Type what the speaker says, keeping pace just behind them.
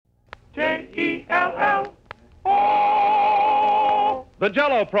J-E-L-L-O. The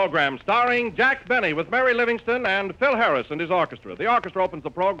Jell-O program, starring Jack Benny with Mary Livingston and Phil Harris and his orchestra. The orchestra opens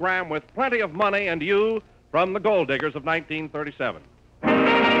the program with Plenty of Money and You from the Gold Diggers of 1937.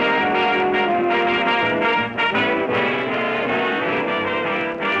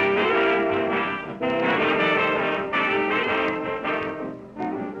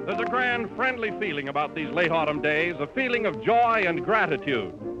 There's a grand, friendly feeling about these late autumn days, a feeling of joy and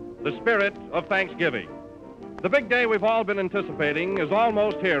gratitude, the spirit of Thanksgiving. The big day we've all been anticipating is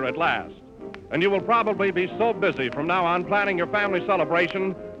almost here at last, and you will probably be so busy from now on planning your family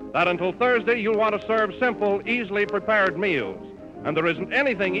celebration that until Thursday you'll want to serve simple, easily prepared meals, and there isn't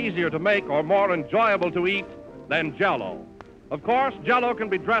anything easier to make or more enjoyable to eat than Jell-O. Of course, Jell-O can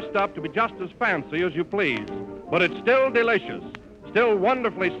be dressed up to be just as fancy as you please, but it's still delicious, still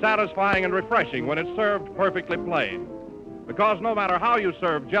wonderfully satisfying and refreshing when it's served perfectly plain. Because no matter how you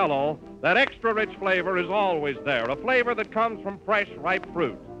serve Jell-O, that extra rich flavor is always there, a flavor that comes from fresh, ripe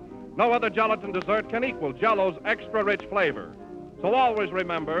fruit. No other gelatin dessert can equal Jell-O's extra rich flavor. So always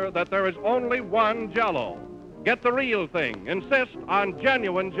remember that there is only one Jell-O. Get the real thing. Insist on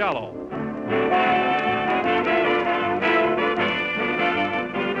genuine Jell-O.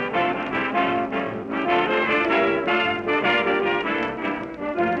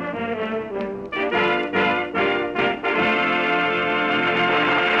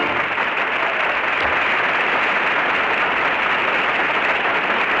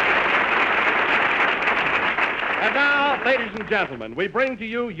 Ladies and gentlemen, we bring to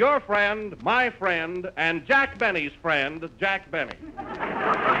you your friend, my friend, and Jack Benny's friend, Jack Benny.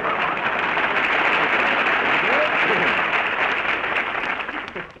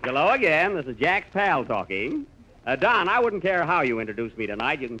 Hello again. This is Jack's pal talking. Don, I wouldn't care how you introduce me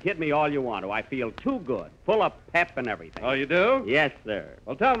tonight. You can kid me all you want to. I feel too good, full of pep and everything. Oh, you do? Yes, sir.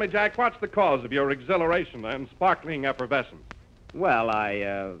 Well, tell me, Jack, what's the cause of your exhilaration and sparkling effervescence? Well,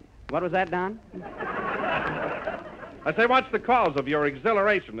 what was that, Don? I say, what's the cause of your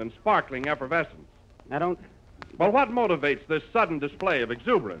exhilaration and sparkling effervescence? I don't... Well, what motivates this sudden display of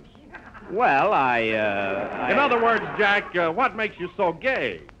exuberance? Well, In other words, Jack, what makes you so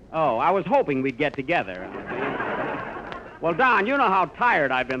gay? Oh, I was hoping we'd get together. Well, Don, you know how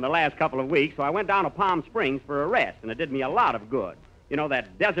tired I've been the last couple of weeks, so I went down to Palm Springs for a rest, and it did me a lot of good. You know,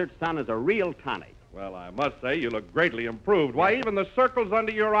 that desert sun is a real tonic. Well, I must say you look greatly improved. Why, even the circles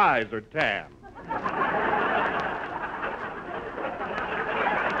under your eyes are tan.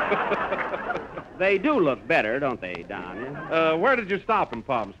 They do look better, don't they, Don? Where did you stop in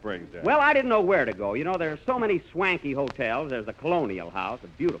Palm Springs, Jack? Well, I didn't know where to go. You know, there are so many swanky hotels. There's the Colonial House, a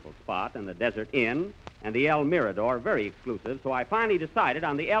beautiful spot, and the Desert Inn, and the El Mirador, very exclusive, so I finally decided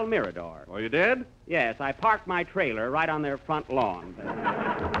on the El Mirador. Oh, you did? Yes, I parked my trailer right on their front lawn.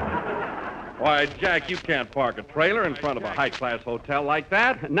 Why, Jack, you can't park a trailer in front of a high-class hotel like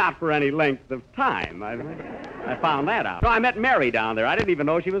that. Not for any length of time. I found that out. So I met Mary down there. I didn't even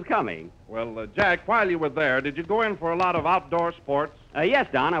know she was coming. Well, Jack, while you were there, did you go in for a lot of outdoor sports? Yes,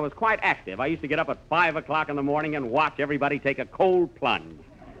 Don, I was quite active. I used to get up at 5 o'clock in the morning and watch everybody take a cold plunge.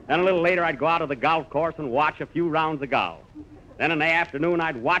 Then a little later, I'd go out to the golf course and watch a few rounds of golf. Then in the afternoon,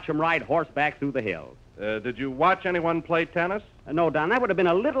 I'd watch them ride horseback through the hills. Did you watch anyone play tennis? No, Don, that would have been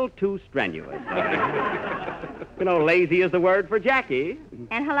a little too strenuous. You know, lazy is the word for Jackie.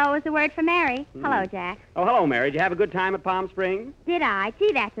 And hello is the word for Mary. Hello, Jack. Oh, hello, Mary. Did you have a good time at Palm Springs? Did I?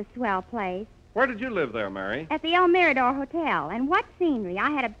 Gee, that's a swell place. Where did you live there, Mary? At the El Mirador Hotel. And what scenery.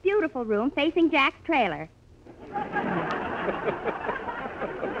 I had a beautiful room facing Jack's trailer.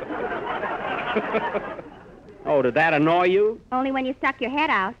 Oh, did that annoy you? Only when you stuck your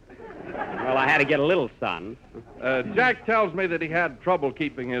head out. Well, I had to get a little sun. Jack tells me that he had trouble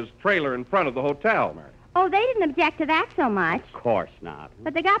keeping his trailer in front of the hotel, Mary. Oh, they didn't object to that so much. Of course not.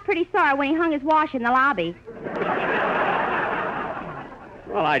 But they got pretty sore when he hung his wash in the lobby.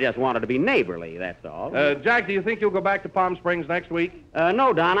 Well, I just wanted to be neighborly, that's all. Jack, do you think you'll go back to Palm Springs next week?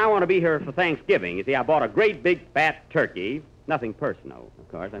 No, Don, I want to be here for Thanksgiving. You see, I bought a great big fat turkey. Nothing personal, of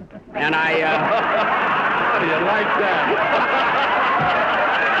course. And I, How do you like that?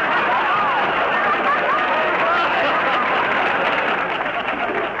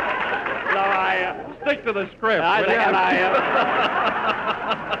 Stick to the script. No,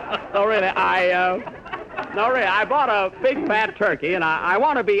 really, I bought a big fat turkey, and I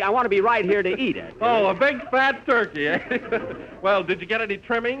want to be right here to eat it. Oh, a big fat turkey, eh? Well, did you get any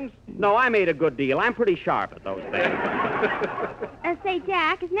trimmings? No, I made a good deal. I'm pretty sharp at those things. Say,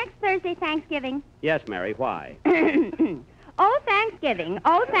 Jack, is next Thursday Thanksgiving? Yes, Mary, why? Oh, Thanksgiving.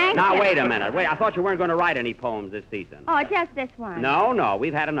 Oh, Thanksgiving. Now, wait a minute. Wait, I thought you weren't going to write any poems this season. Oh, just this one. No,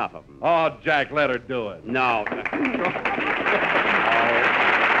 we've had enough of them. Oh, Jack, let her do it. No.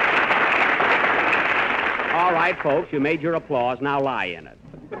 All right, folks, you made your applause. Now lie in it.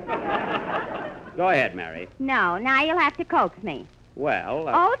 Go ahead, Mary. No, now you'll have to coax me. Well,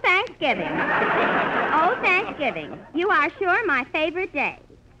 Oh, Thanksgiving. Oh, Thanksgiving. You are sure my favorite day.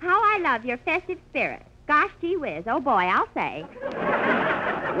 How I love your festive spirit. Gosh, gee whiz. Oh, boy, I'll say.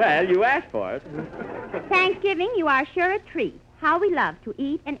 well, you asked for it. Thanksgiving, you are sure a treat. How we love to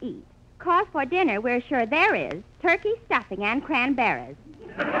eat and eat. 'Cause for dinner, we're sure there is turkey stuffing and cranberries.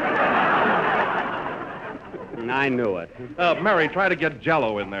 I knew it. Mary, try to get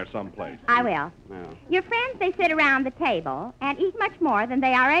Jell-O in there someplace. I will. No. Your friends, they sit around the table and eat much more than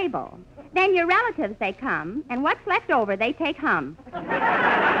they are able. Then your relatives, they come, and what's left over, they take hum.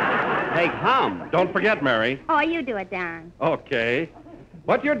 Take hum. Don't forget, Mary. Oh, you do it, Don. Okay.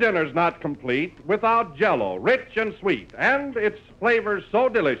 But your dinner's not complete without Jell-O, rich and sweet, and its flavors so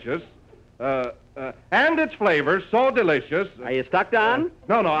delicious. Are you stuck, Don?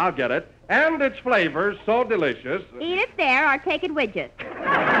 No, I'll get it. And its flavors so delicious. Eat it there or take it with you.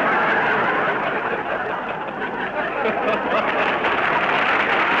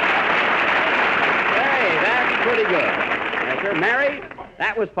 Hey, that's pretty good. Yes, sir. Mary,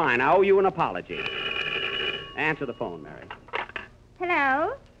 that was fine. I owe you an apology. Answer the phone, Mary.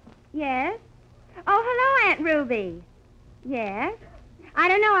 Hello? Yes? Oh, hello, Aunt Ruby. Yes? I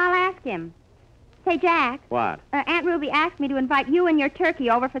don't know. I'll ask him. Say, Jack. What? Aunt Ruby asked me to invite you and your turkey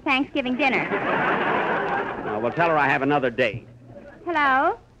over for Thanksgiving dinner. Well, tell her I have another date.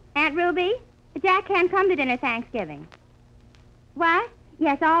 Hello? Aunt Ruby? Jack can't come to dinner Thanksgiving. What?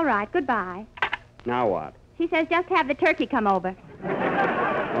 Yes, all right. Goodbye. Now what? She says just have the turkey come over.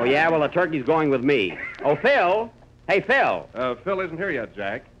 Oh, yeah? Well, the turkey's going with me. Oh, Phil. Hey, Phil. Phil isn't here yet,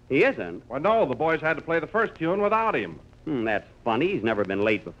 Jack. He isn't? Well, no, the boys had to play the first tune without him. That's funny. He's never been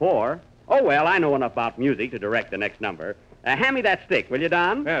late before. Oh, well, I know enough about music to direct the next number. Hand me that stick, will you,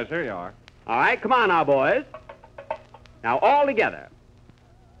 Don? Yes, here you are. All right, come on now, boys. Now, all together.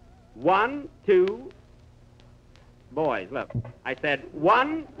 1, 2. Boys, look. I said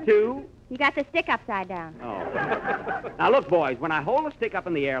 1, 2. You got the stick upside down. Oh. Now, look, boys, when I hold the stick up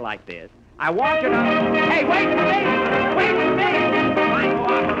in the air like this, I want you to... Hey, wait for me! Wait for me! I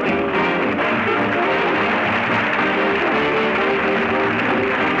cooperate.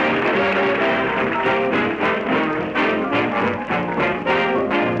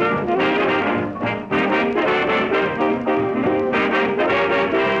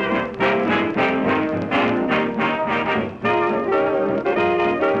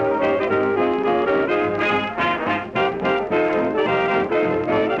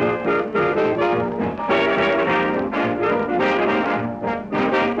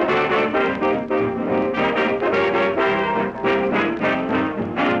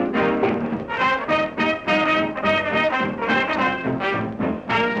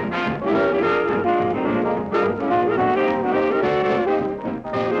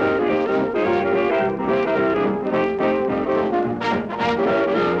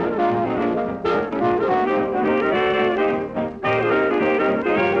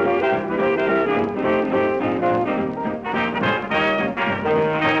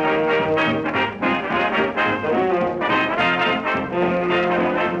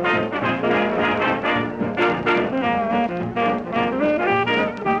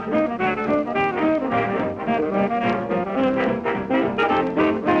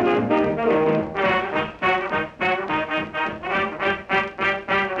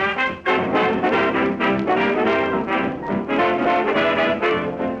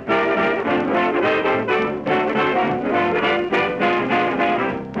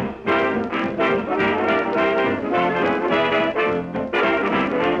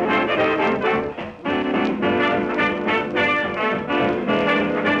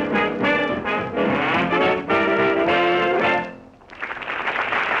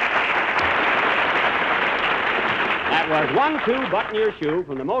 was 1, 2, Button Your Shoe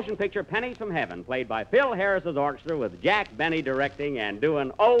from the motion picture Pennies from Heaven, played by Phil Harris's orchestra with Jack Benny directing and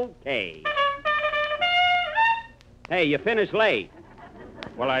doing okay. Hey, you finished late.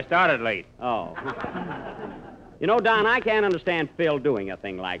 Well, I started late. Oh. You know, Don, I can't understand Phil doing a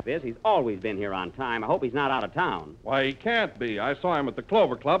thing like this. He's always been here on time. I hope he's not out of town. Why, he can't be. I saw him at the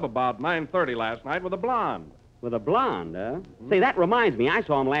Clover Club about 9:30 last night with a blonde. With a blonde, huh? Say, that reminds me. I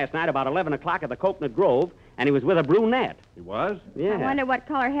saw him last night about 11 o'clock at the Coconut Grove, and he was with a brunette. He was? Yeah. I wonder what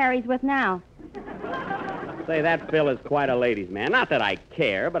color Harry's with now. Say, that Phil is quite a ladies' man. Not that I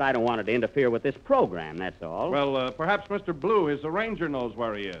care, but I don't want it to interfere with this program, that's all. Well, perhaps Mr. Blue, his arranger, knows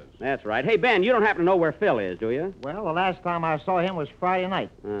where he is. That's right. Hey, Ben, you don't happen to know where Phil is, do you? Well, the last time I saw him was Friday night.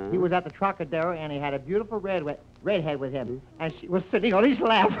 Uh-huh. He was at the Trocadero, and he had a beautiful redhead with him, and she was sitting on his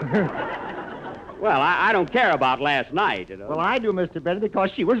lap. Well, I don't care about last night, you know. Well, I do, Mr. Bennett, because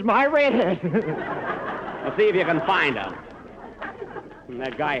she was my redhead. Well, see if you can find her.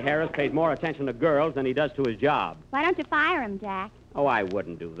 That guy Harris pays more attention to girls than he does to his job. Why don't you fire him, Jack? Oh, I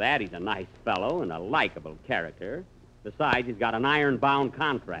wouldn't do that. He's a nice fellow and a likable character. Besides, he's got an iron-bound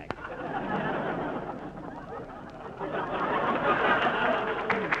contract.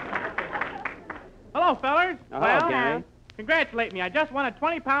 Hello, fellers. Oh, okay. Congratulate me. I just won a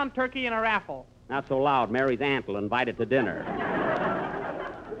 20-pound turkey in a raffle. Not so loud. Mary's aunt will invite it to dinner.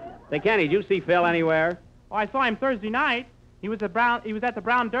 Say, Kenny, did you see Phil anywhere? Oh, I saw him Thursday night. He was at the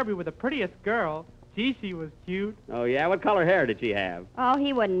Brown Derby with the prettiest girl. Gee, she was cute. Oh, yeah? What color hair did she have? Oh,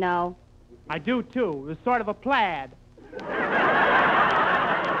 he wouldn't know. I do, too. It was sort of a plaid.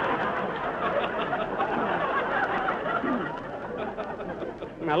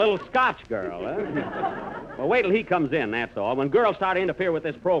 A little Scotch girl, huh? Well, wait till he comes in, that's all. When girls start to interfere with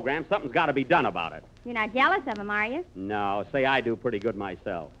this program, something's got to be done about it. You're not jealous of him, are you? No, say I do pretty good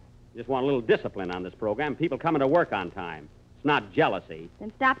myself. Just want a little discipline on this program. People coming to work on time. It's not jealousy.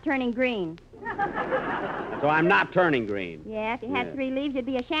 Then stop turning green. So I'm not turning green. Yeah, if you had Yeah. 3 leaves, you'd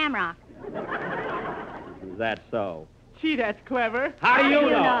be a shamrock. Is that so? Gee, that's clever. How do you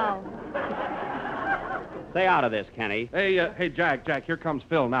know? know? Stay out of this, Kenny. Hey, Jack, here comes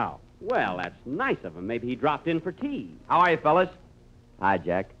Phil now. Well, that's nice of him. Maybe he dropped in for tea. How are you, fellas? Hi,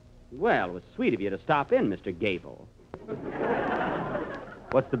 Jack. Well, it was sweet of you to stop in, Mr. Gable.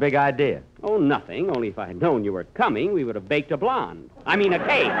 What's the big idea? Oh, nothing. Only if I had known you were coming, we would have baked a blonde. I mean, a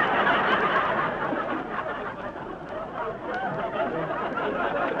cake.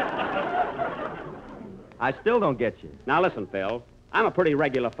 I still don't get you. Now, listen, Phil. I'm a pretty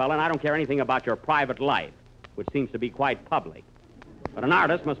regular fella, and I don't care anything about your private life, which seems to be quite public. But an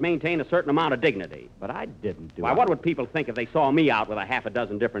artist must maintain a certain amount of dignity. But I didn't do Why, it. what would people think if they saw me out with a half a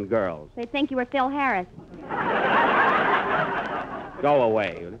dozen different girls? They'd think you were Phil Harris. Go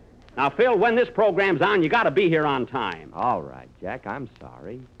away. Now, Phil, when this program's on, you got to be here on time. All right, Jack, I'm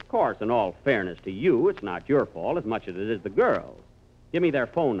sorry. Of course, in all fairness to you, it's not your fault as much as it is the girls. Give me their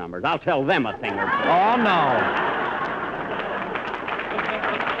phone numbers. I'll tell them a thing or two. Oh, no.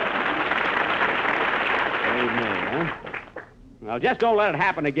 Well, just don't let it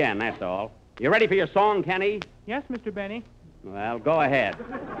happen again, that's all. You ready for your song, Kenny? Yes, Mr. Benny. Well, go ahead.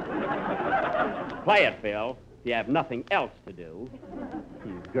 Play it, Phil, if you have nothing else to do.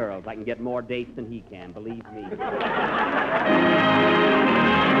 Girls, I can get more dates than he can, believe me.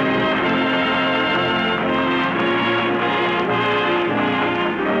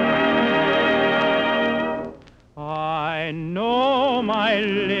 I know my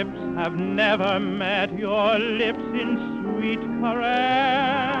lips have never met your lips in sweet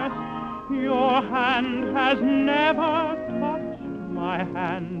caress. Your hand has never touched my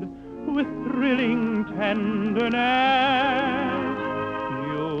hand with thrilling tenderness.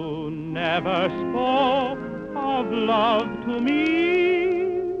 You never spoke of love to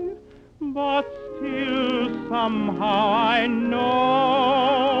me, but still somehow I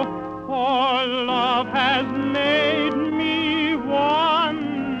know, for love has made me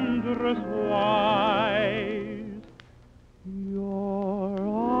wondrous wise. Your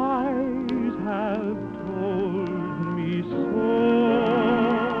eyes have told me so.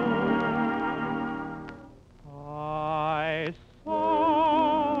 I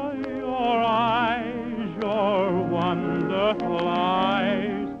saw your eyes, your wonderful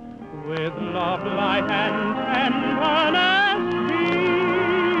eyes, with love, light, and tenderness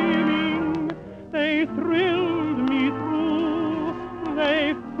beaming. They thrilled me through,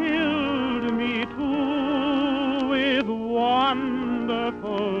 they filled me too with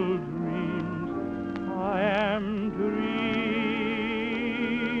wonderful dreams. I am dreaming.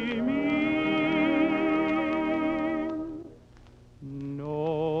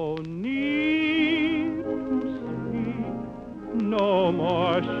 No need to speak, no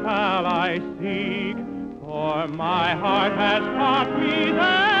more shall I seek, for my heart has taught me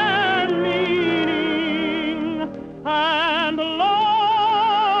their meaning, and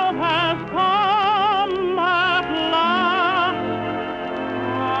love has come at last.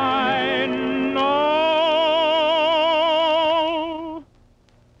 I know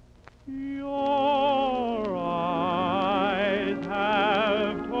your eyes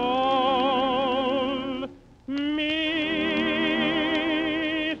have told me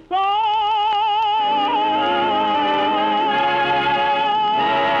so.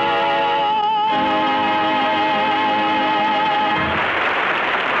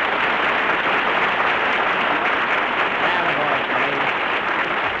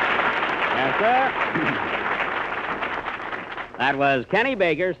 Yes, sir. That was Kenny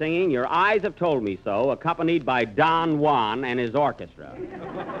Baker singing Your Eyes Have Told Me So, accompanied by Don Juan and his orchestra.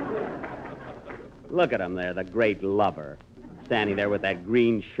 Look at him there, the great lover, standing there with that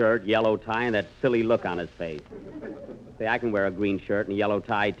green shirt, yellow tie, and that silly look on his face. Say, I can wear a green shirt and a yellow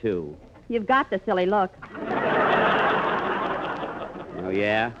tie, too. You've got the silly look. Oh,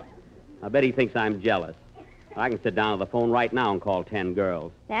 yeah? I bet he thinks I'm jealous. I can sit down on the phone right now and call 10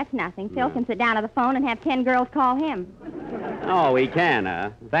 girls. That's nothing. Phil can sit down at the phone and have 10 girls call him. Oh, he can,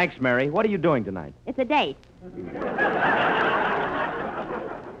 huh? Thanks, Mary. What are you doing tonight? It's a date. It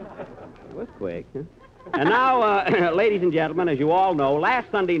was quick, huh? And now, ladies and gentlemen, as you all know, last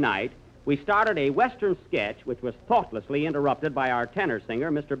Sunday night, we started a Western sketch which was thoughtlessly interrupted by our tenor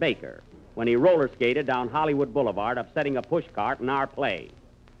singer, Mr. Baker, when he roller skated down Hollywood Boulevard, upsetting a pushcart in our play.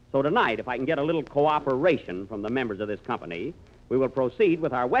 So tonight, if I can get a little cooperation from the members of this company, we will proceed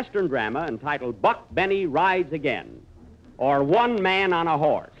with our Western drama entitled Buck Benny Rides Again, or One Man on a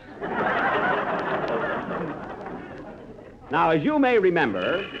Horse. Now, as you may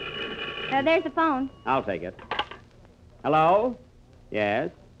remember... There's the phone. I'll take it. Hello?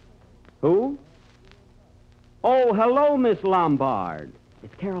 Yes? Who? Oh, hello, Miss Lombard.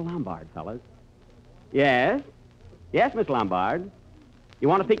 It's Carol Lombard, fellas. Yes? Yes, Miss Lombard. You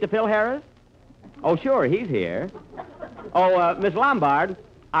want to speak to Phil Harris? Oh, sure, he's here. Oh, Miss Lombard,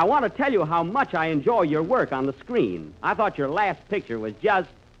 I want to tell you how much I enjoy your work on the screen. I thought your last picture was just...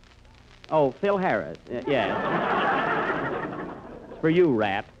 Oh, Phil Harris. Yes. It's for you,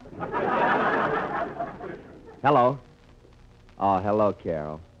 Rat. Hello. Oh, hello,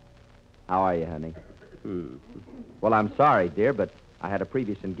 Carol. How are you, honey? Well, I'm sorry, dear, but I had a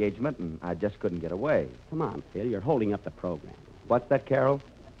previous engagement, and I just couldn't get away. Come on, Phil, you're holding up the program. What's that, Carol?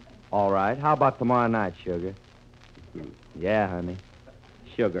 All right. How about tomorrow night, sugar? Yeah, honey.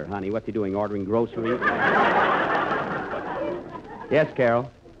 Sugar, honey. What's he doing, ordering groceries? Yes,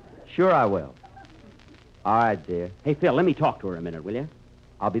 Carol. Sure I will. All right, dear. Hey, Phil, let me talk to her a minute, will you?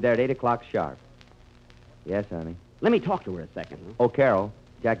 I'll be there at 8 o'clock sharp. Yes, honey. Let me talk to her a second. Huh? Oh, Carol,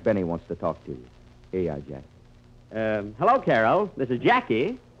 Jack Benny wants to talk to you. Here you are, Jack. Hello, Carol. This is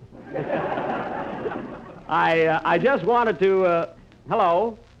Jackie. I just wanted to,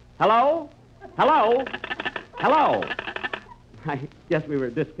 hello? Hello? Hello? Hello? I guess we were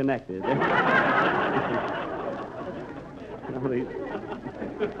disconnected.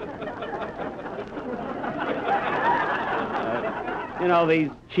 You know, these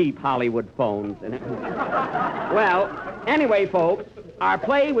cheap Hollywood phones. Well, anyway, folks, our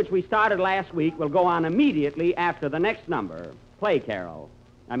play, which we started last week, will go on immediately after the next number. Play, Carol.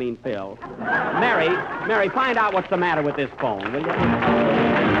 I mean, Phil. Mary, find out what's the matter with this phone, will you?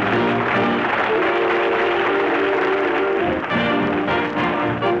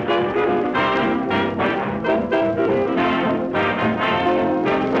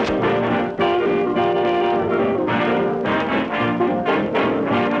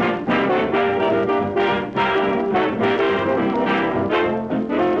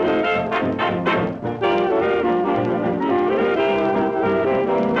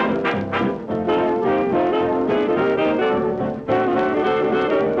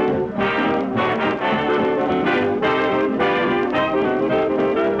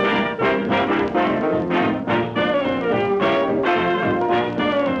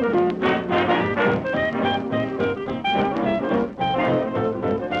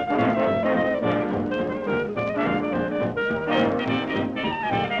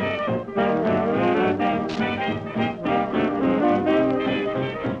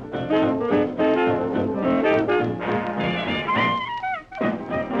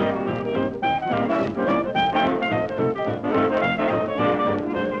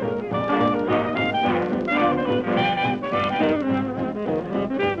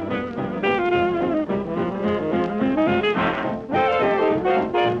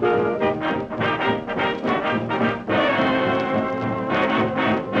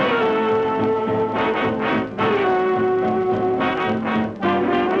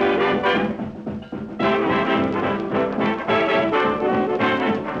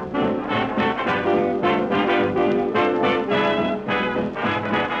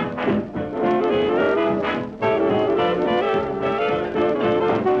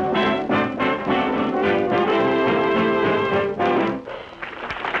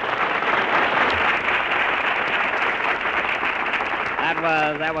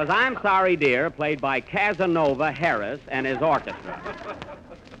 That was I'm Sorry, Dear, played by Casanova Harris and his orchestra.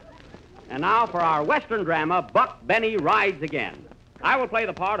 And now for our Western drama, Buck Benny Rides Again. I will play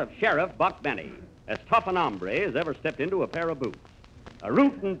the part of Sheriff Buck Benny, as tough an hombre as ever stepped into a pair of boots. A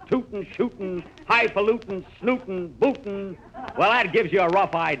rootin', tootin', shootin', highfalutin', snootin', bootin'. Well, that gives you a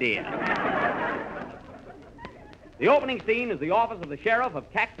rough idea. The opening scene is the office of the sheriff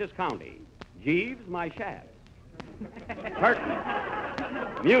of Cactus County. Jeeves, my shaft. Curtain.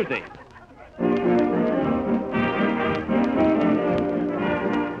 Music.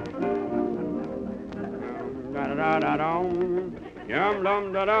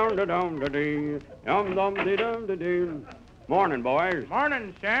 Morning, boys.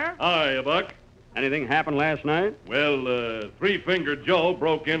 Morning, Sheriff. Hiya, Buck. Anything happened last night? Well, Three-Fingered Joe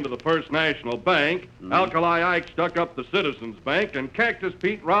broke into the First National Bank, Alkali Ike stuck up the Citizens Bank, and Cactus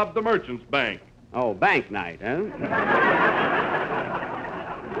Pete robbed the Merchants Bank. Oh, bank night, huh?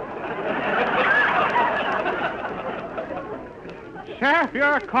 Sheriff,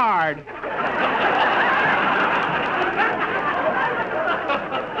 you're a card.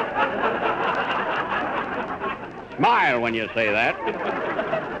 Smile when you say that.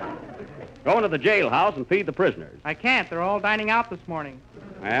 Go into the jailhouse and feed the prisoners. I can't. They're all dining out this morning.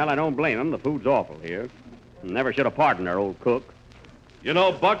 Well, I don't blame them. The food's awful here. Never should have pardoned our old cook. You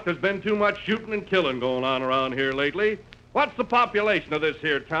know, Buck, there's been too much shooting and killing going on around here lately. What's the population of this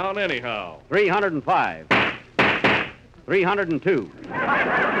here town, anyhow? 305. 302.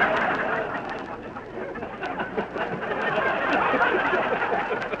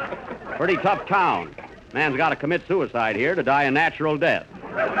 Pretty tough town. Man's got to commit suicide here to die a natural death.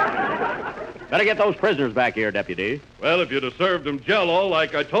 Better get those prisoners back here, Deputy. Well, if you'd have served them Jell-O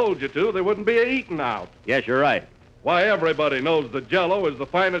like I told you to, they wouldn't be eaten out. Yes, you're right. Why, everybody knows that Jell-O is the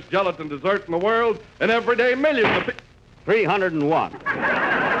finest gelatin dessert in the world, and every day millions of people... 301.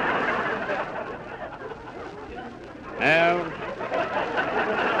 Well,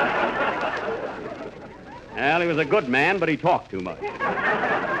 he was a good man, but he talked too much.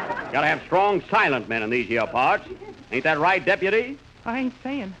 Gotta have strong, silent men in these here parts. Ain't that right, Deputy? I ain't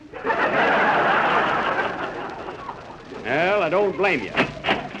saying. Well, I don't blame you.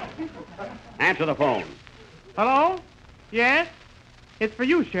 Answer the phone. Hello? Yes? It's for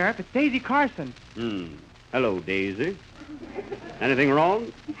you, Sheriff. It's Daisy Carson. Hello, Daisy. Anything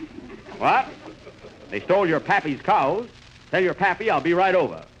wrong? What? They stole your pappy's cows. Tell your pappy I'll be right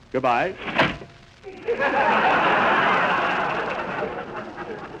over. Goodbye.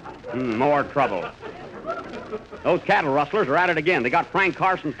 More trouble. Those cattle rustlers are at it again. They got Frank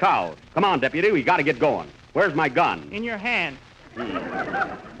Carson's cows. Come on, Deputy. We got to get going. Where's my gun? In your hand.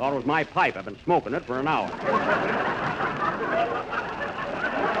 Thought it was my pipe. I've been smoking it for an hour.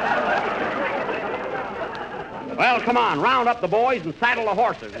 Well, come on. Round up the boys and saddle the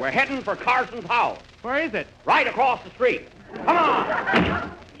horses. We're heading for Carson's house. Where is it? Right across the street. Come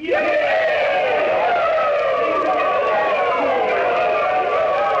on.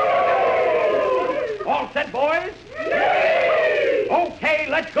 All set, boys? Okay,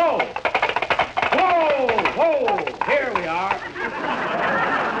 let's go. Whoa, whoa. Here we are.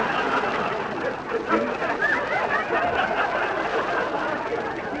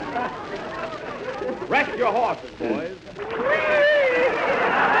 Rest your horses, boys.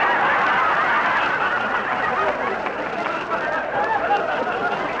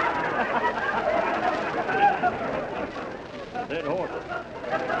 Dead horses.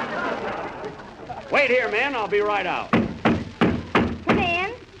 Wait here, men. I'll be right out. Come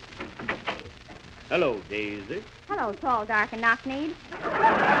in. Hello, Daisy. Hello, tall, dark, and knock-kneed.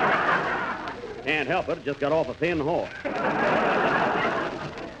 Can't help it. Just got off a thin horse.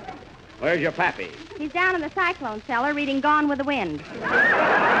 Where's your pappy? He's down in the cyclone cellar reading Gone with the Wind.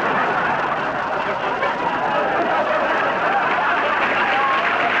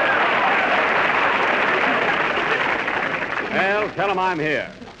 Well, tell him I'm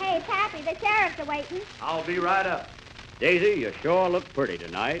here. Hey, Pappy, the sheriff's a-waiting. I'll be right up. Daisy, you sure look pretty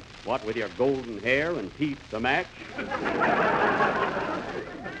tonight. What with your golden hair and teeth to match?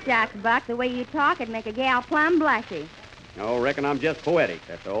 Shucks, Buck, the way you talk would make a gal plumb blushy. Oh, reckon I'm just poetic,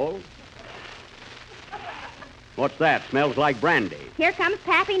 that's all. What's that? Smells like brandy. Here comes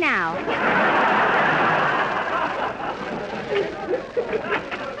Pappy now.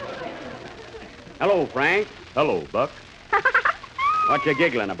 Hello, Frank. Hello, Buck. What you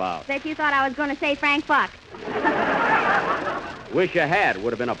giggling about? Bet you thought I was going to say Frank Buck. Wish you had.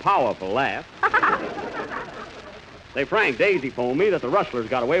 Would have been a powerful laugh. Say, Frank, Daisy phoned me that the rustlers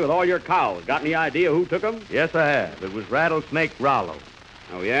got away with all your cows. Got any idea who took them? Yes, I have. It was Rattlesnake Rollo.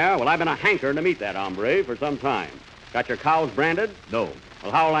 Oh, yeah? Well, I've been a hankering to meet that hombre for some time. Got your cows branded? No.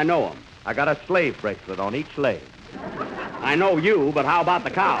 Well, how'll I know them? I got a slave bracelet on each leg. I know you, but how about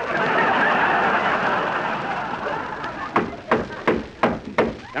the cows?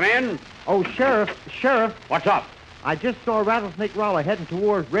 Come in. Oh, Sheriff. What's up? I just saw a rattlesnake Roller heading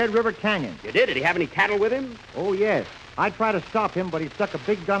towards Red River Canyon. You did? Did he have any cattle with him? Oh, yes. I tried to stop him, but he stuck a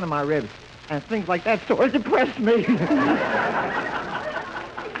big gun in my ribs. And things like that sort of depressed me.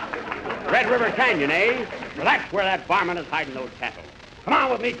 Red River Canyon, eh? Well, that's where that varmint is hiding those cattle. Come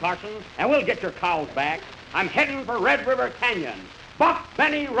on with me, Carson, and we'll get your cows back. I'm heading for Red River Canyon. Buck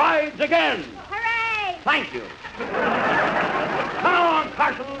Benny rides again. Hooray! Thank you. Come along,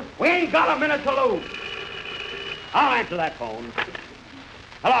 Carson. We ain't got a minute to lose. I'll answer that phone.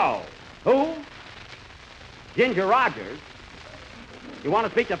 Hello. Who? Ginger Rogers. You want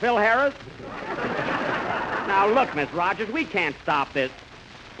to speak to Phil Harris? Now, look, Miss Rogers, we can't stop this.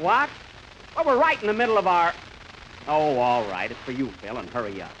 What? Well, we're right in the middle of our... Oh, all right. It's for you, Phil, and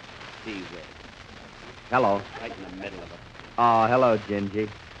hurry up. Gee whiz. Hello. Right in the middle of it. Oh, hello, Gingy.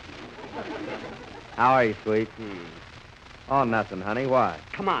 How are you, sweet? Oh, nothing, honey. Why?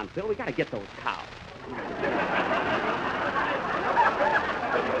 Come on, Phil. We got to get those cows.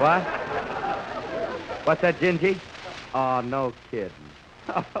 What? What's that, Gingy? Oh, no kidding.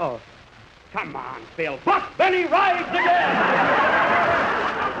 Oh. Come on, Phil. Buck Benny rides again!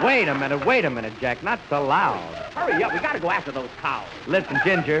 Wait a minute, Jack. Not so loud. Hurry up. We got to go after those cows. Listen,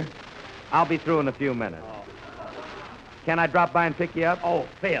 Ginger, I'll be through in a few minutes. Can I drop by and pick you up? Oh,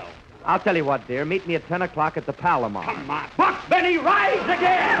 Phil. I'll tell you what, dear. Meet me at 10 o'clock at the Palomar. Come on. Buck Benny rides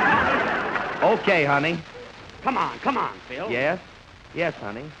again! Okay, honey. Come on, Phil. Yes? Yes,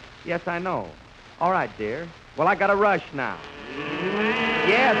 honey. Yes, I know. All right, dear. Well, I got to rush now.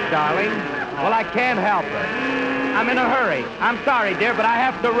 Yes, darling. Well, I can't help it. I'm in a hurry. I'm sorry, dear, but I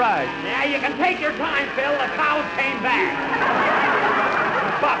have to rush. Yeah, you can take your time, Phil. The cows came back.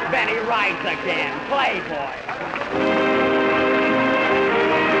 Buck Benny rides again. Playboy.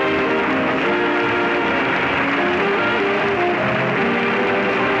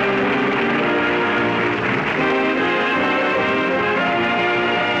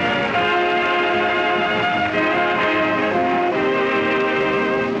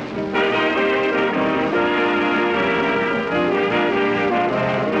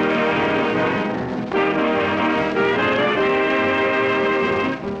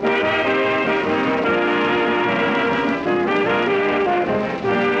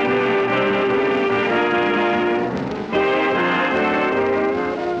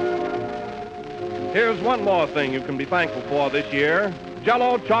 Here's one more thing you can be thankful for this year.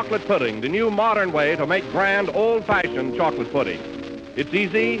 Jell-O chocolate pudding, the new modern way to make grand, old-fashioned chocolate pudding. It's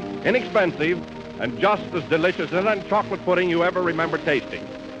easy, inexpensive, and just as delicious as any chocolate pudding you ever remember tasting.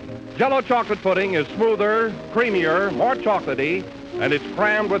 Jell-O chocolate pudding is smoother, creamier, more chocolatey, and it's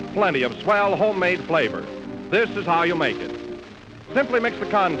crammed with plenty of swell homemade flavor. This is how you make it. Simply mix the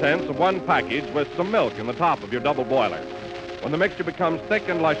contents of one package with some milk in the top of your double boiler. When the mixture becomes thick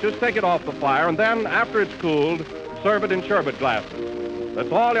and luscious, take it off the fire, and then, after it's cooled, serve it in sherbet glasses.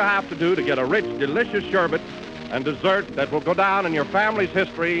 That's all you have to do to get a rich, delicious sherbet and dessert that will go down in your family's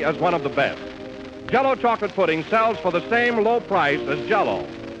history as one of the best. Jell-O chocolate pudding sells for the same low price as Jell-O,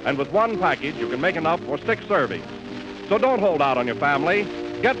 and with one package, you can make enough for 6 servings. So don't hold out on your family.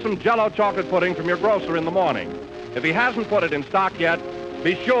 Get some Jell-O chocolate pudding from your grocer in the morning. If he hasn't put it in stock yet,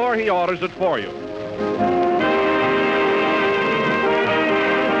 be sure he orders it for you.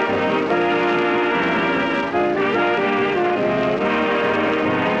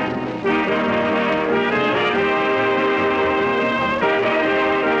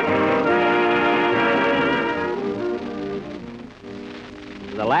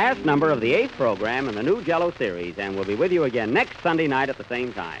 The last number of the 8th program in the new Jell-O series, and we'll be with you again next Sunday night at the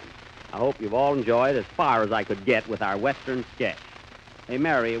same time. I hope you've all enjoyed as far as I could get with our Western sketch. Hey,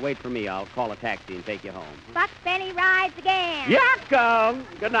 Mary, wait for me. I'll call a taxi and take you home. Buck Benny rides again. Yucca!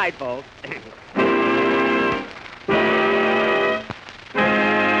 Good night, folks.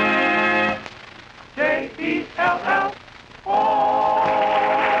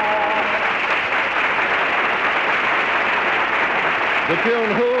 The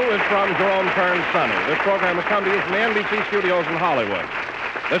tune Who is from Jerome Kern's Sonny. This program has come to you from the NBC studios in Hollywood.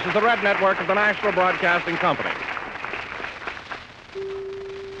 This is the Red Network of the National Broadcasting Company.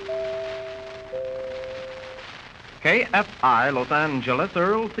 KFI Los Angeles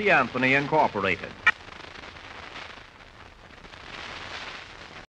Earl C. Anthony Incorporated.